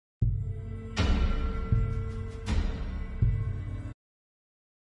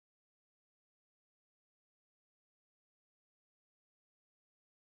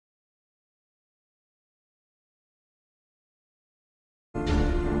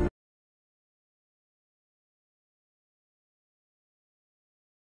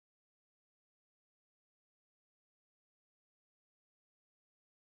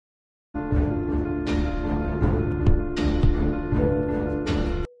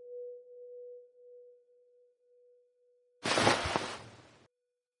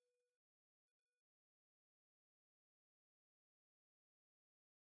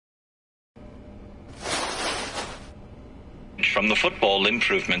from the Football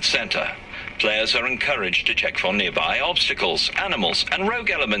Improvement Center. Players are encouraged to check for nearby obstacles, animals, and rogue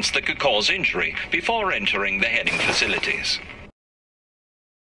elements that could cause injury before entering the heading facilities.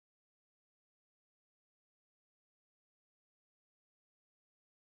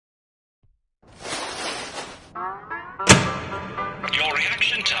 Your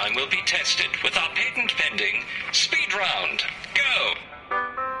reaction time will be tested with our patent-pending Speed Round. Go!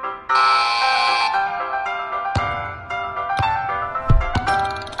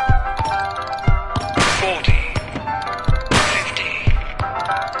 40, 50,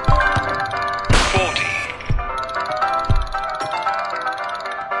 40.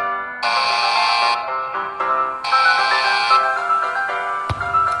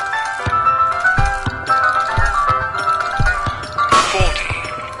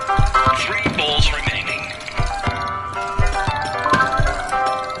 3 balls remaining.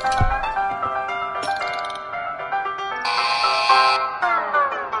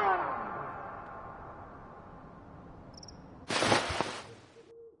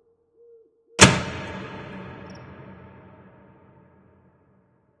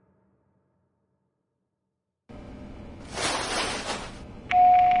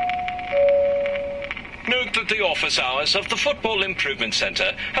 Note that the office hours of the Football Improvement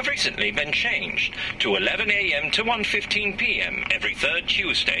Center have recently been changed to 11 a.m. to 1:15 p.m. every third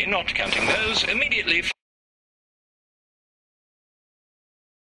Tuesday, not counting those immediately.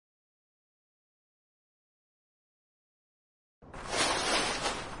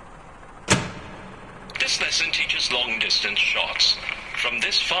 This lesson teaches long-distance shots. From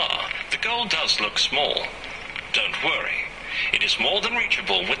this far, the goal does look small. Don't worry, it is more than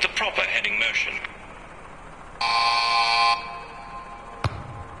reachable with the proper heading motion.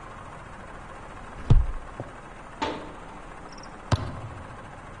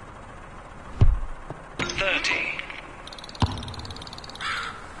 30.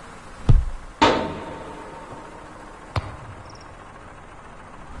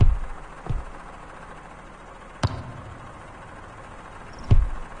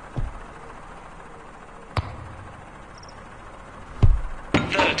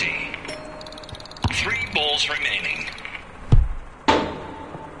 3 balls remaining.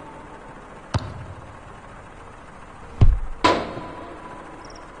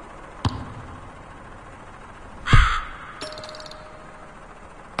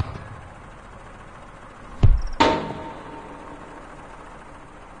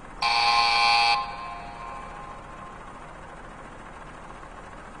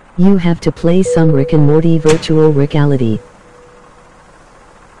 You have to play some Rick and Morty virtual reality.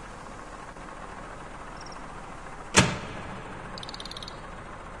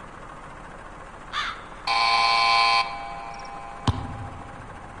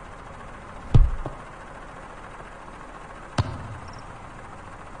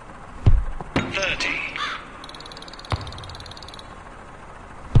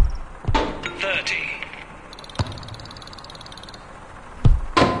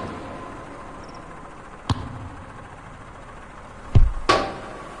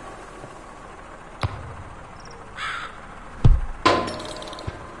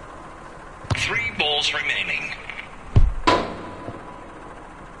 Balls remaining.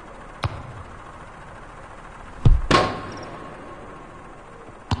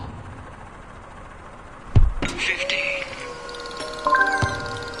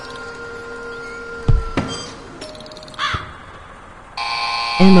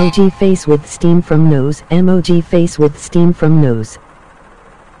 Emoji face with steam from nose. Emoji face with steam from nose.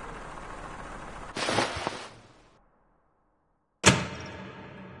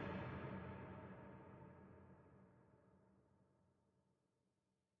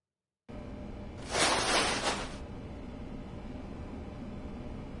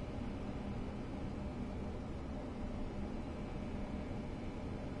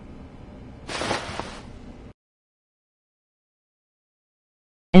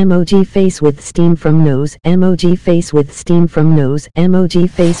 Emoji face with steam from nose. Emoji face with steam from nose. Emoji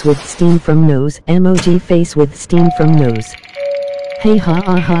face with steam from nose. Emoji face with steam from nose. Hey ha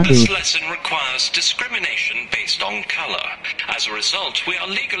ah ha. This lesson requires discrimination based on color. As a result, we are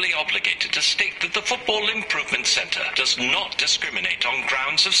legally obligated to state that the Football Improvement Center does not discriminate on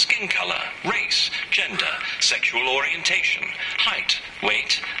grounds of skin color, race, gender, sexual orientation, height,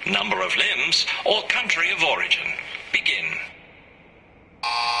 weight, number of limbs, or country of origin. Begin.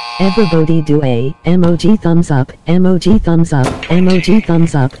 Everybody do a emoji thumbs up, emoji thumbs up, emoji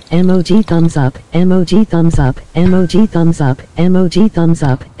thumbs up, emoji thumbs up, emoji thumbs up, emoji thumbs up, emoji thumbs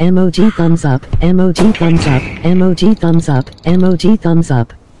up, emoji thumbs up, emoji thumbs up, emoji thumbs up, emoji thumbs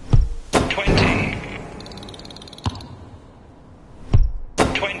up. 20.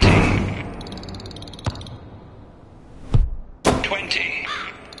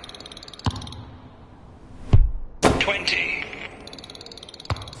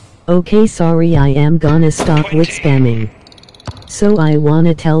 Okay, sorry, I am gonna stop with spamming. So I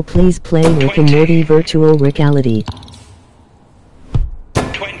wanna tell, please play Rick and Morty virtual reality.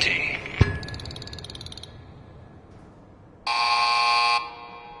 20. 20.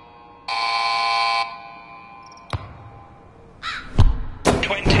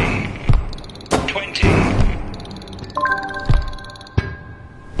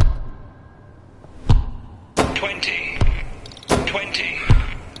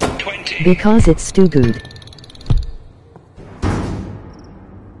 Because it's too good.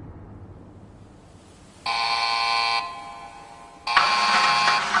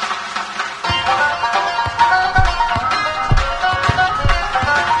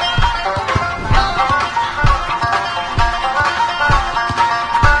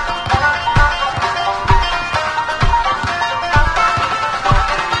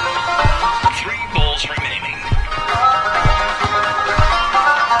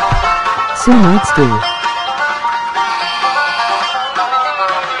 So let's do.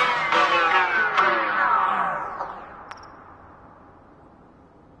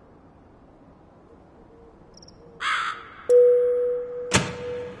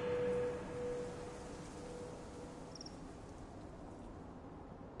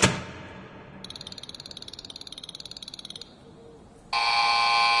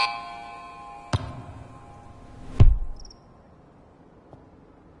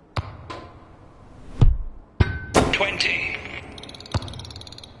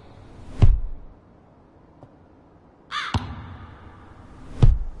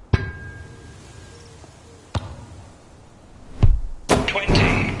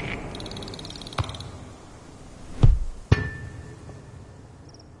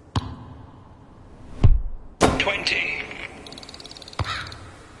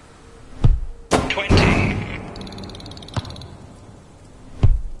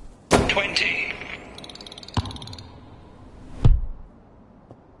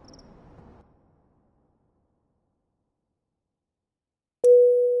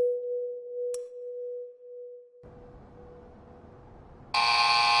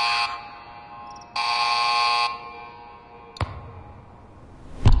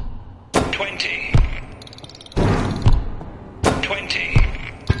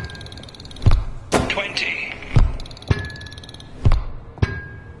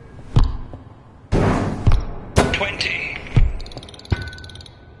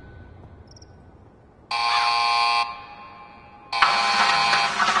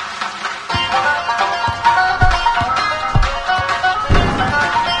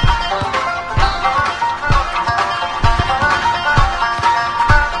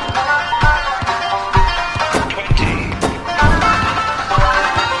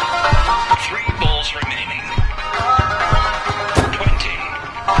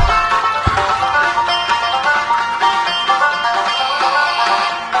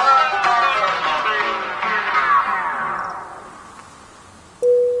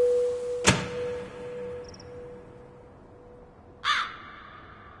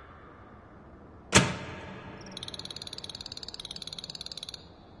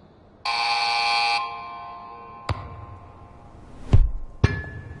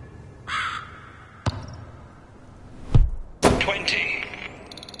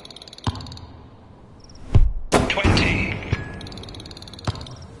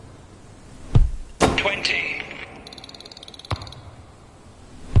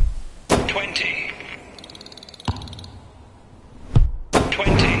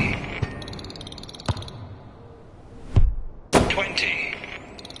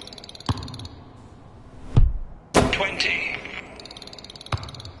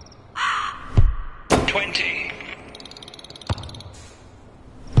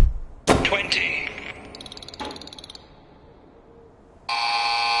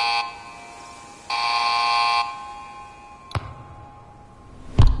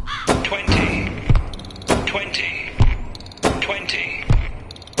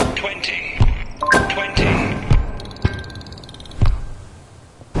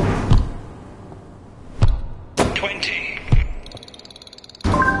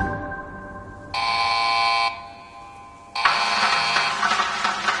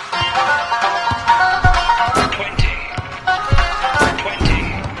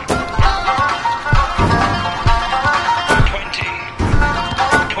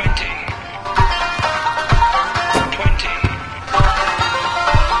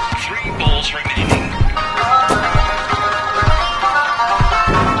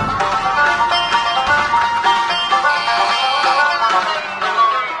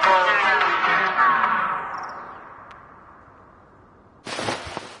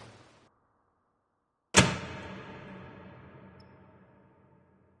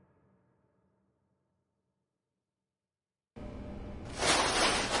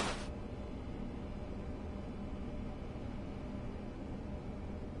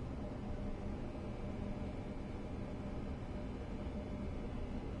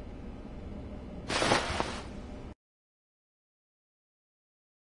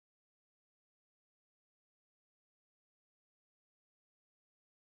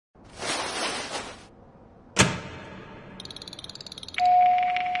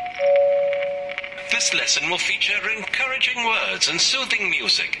 This lesson will feature encouraging words and soothing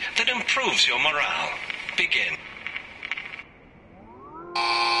music that improves your morale. Begin.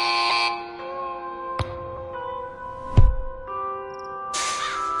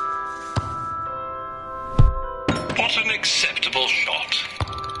 What an acceptable shot.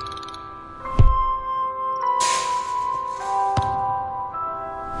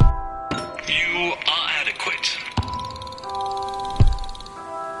 You are adequate.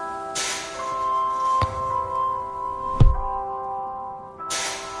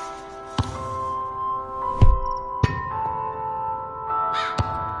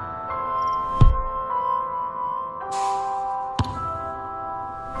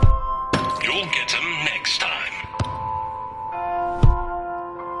 You'll get them next time.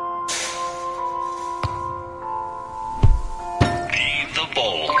 Be the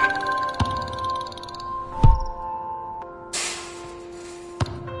ball.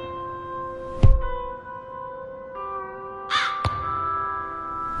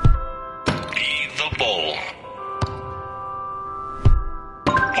 Be the ball.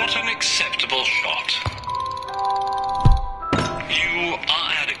 What an acceptable shot. You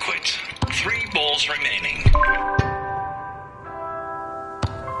are adequate. 3 balls remaining.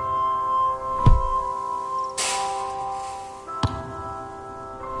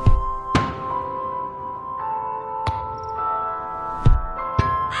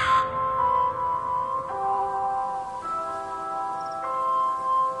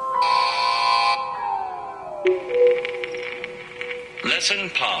 Lesson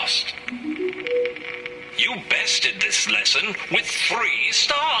passed. You bested this lesson with 3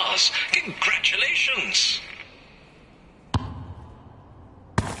 stars. Congratulations.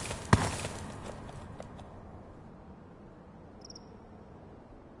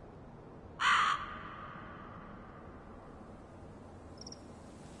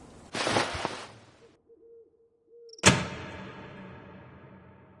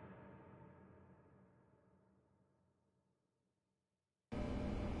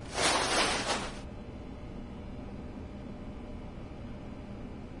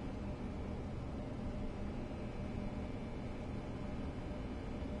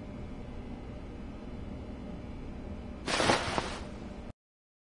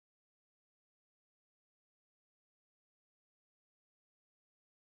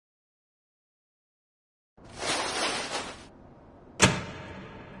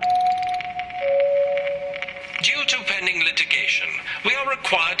 Due to pending litigation, we are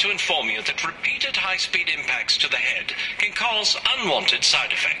required to inform you that repeated high-speed impacts to the head can cause unwanted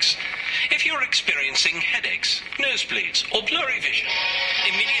side effects. If you're experiencing headaches, nosebleeds, or blurry vision,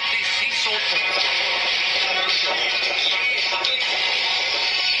 immediately cease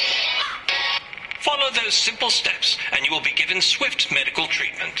Follow those simple steps and you will be given swift medical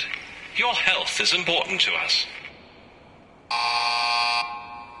treatment. Your health is important to us.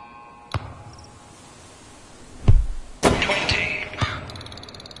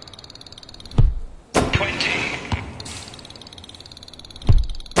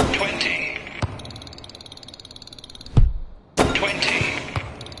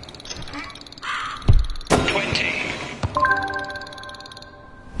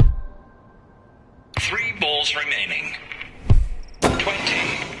 3 balls remaining. 20.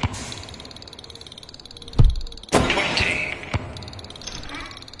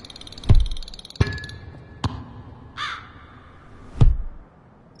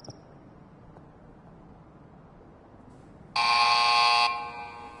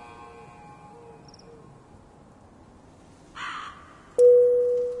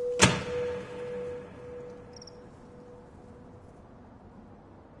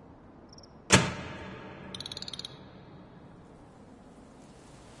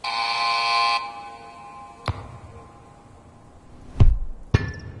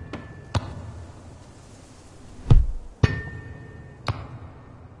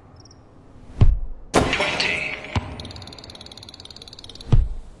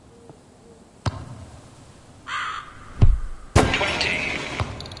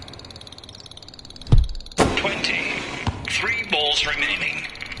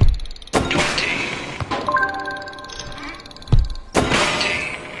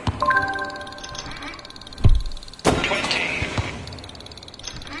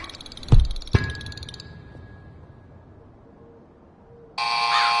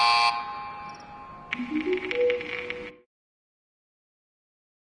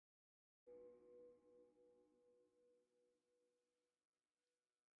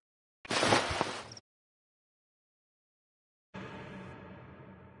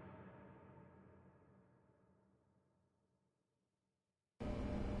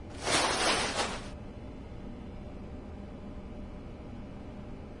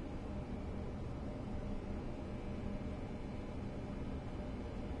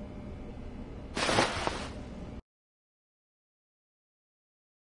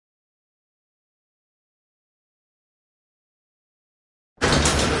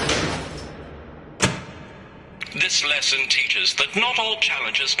 This lesson teaches that not all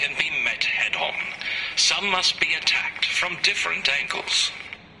challenges can be met head-on. Some must be attacked from different angles.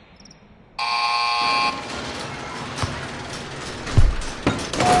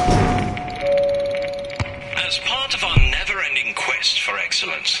 As part of our never-ending quest for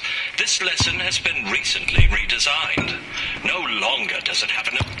excellence, this lesson has been recently redesigned. No longer does it have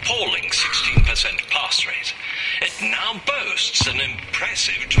an appalling 16% pass rate. It now boasts an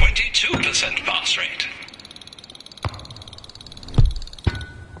impressive 22% pass rate.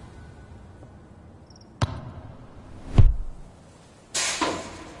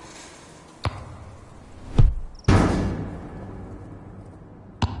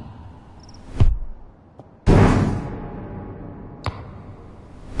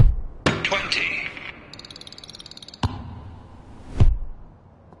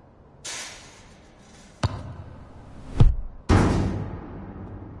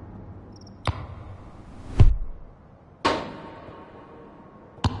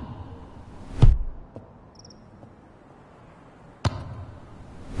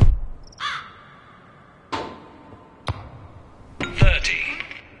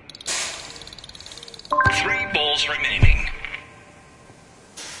 Balls remaining.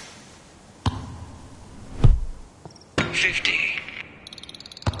 50.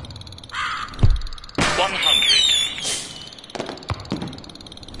 100.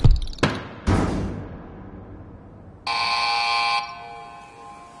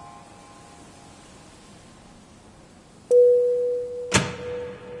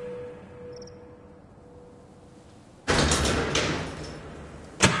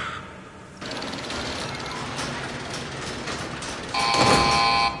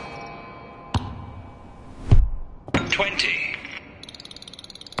 20.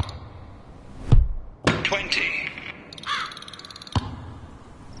 20.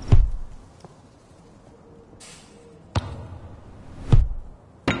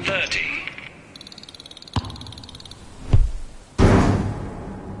 30.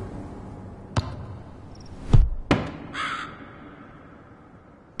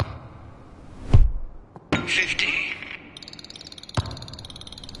 50.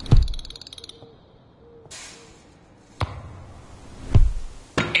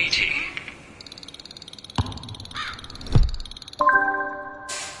 80.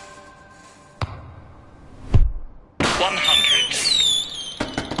 100.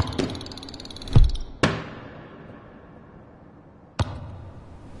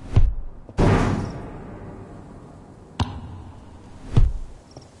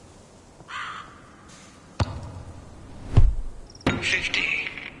 50.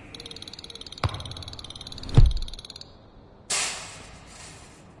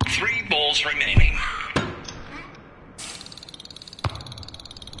 3 balls remaining.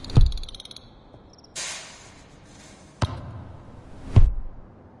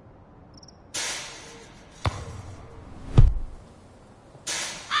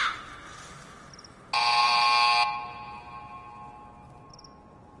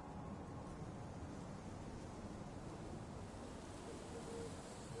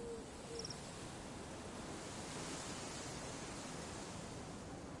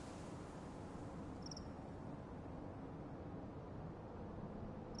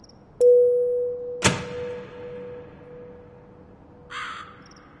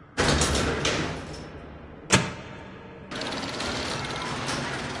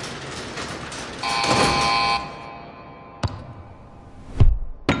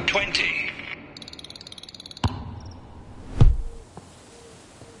 20.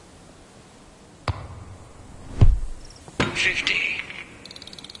 50.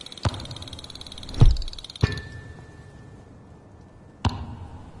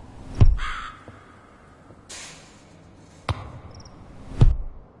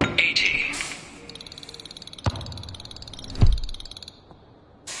 80.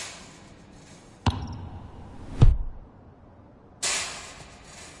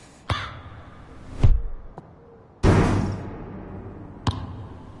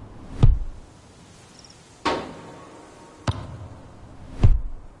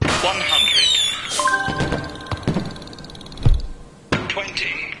 100.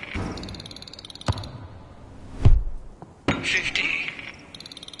 20. 50.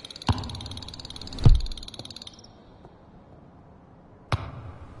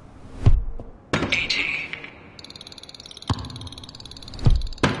 80.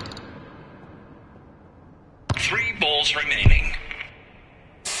 3 balls remaining. 100.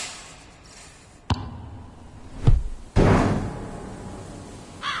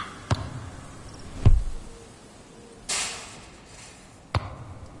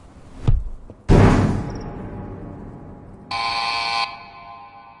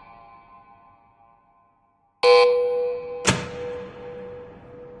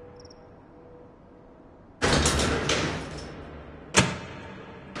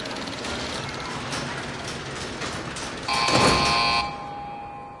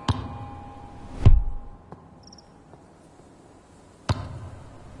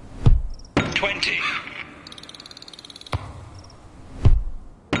 20.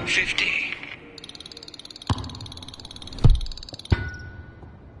 50.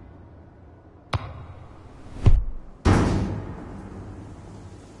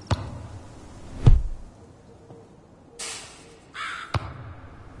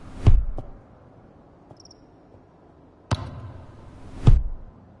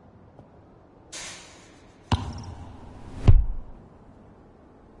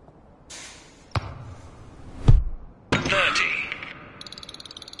 30.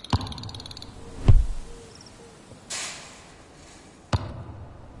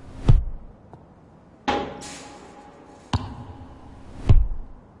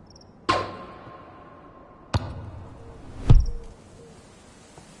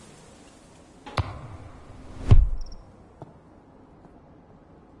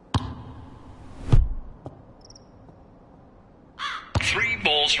 3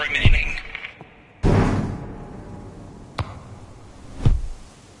 balls remaining.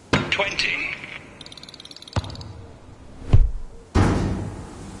 20.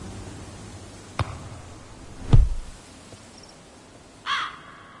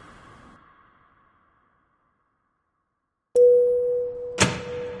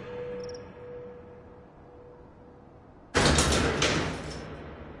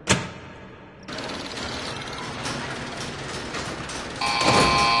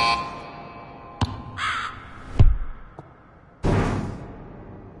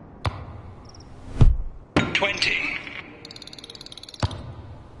 20.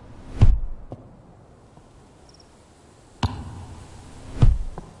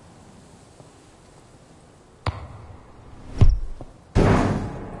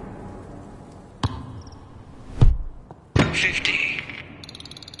 50.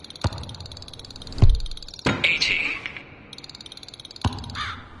 80.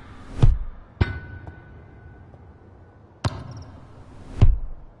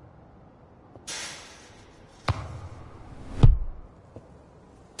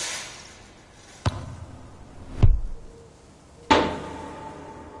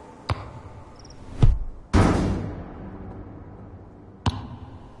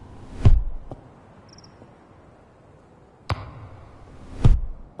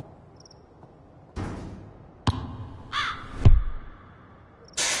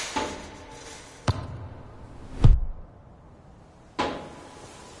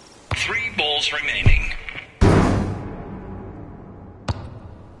 3 balls remaining.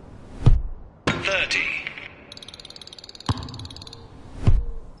 30.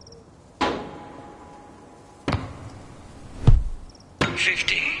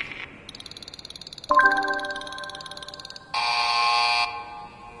 50.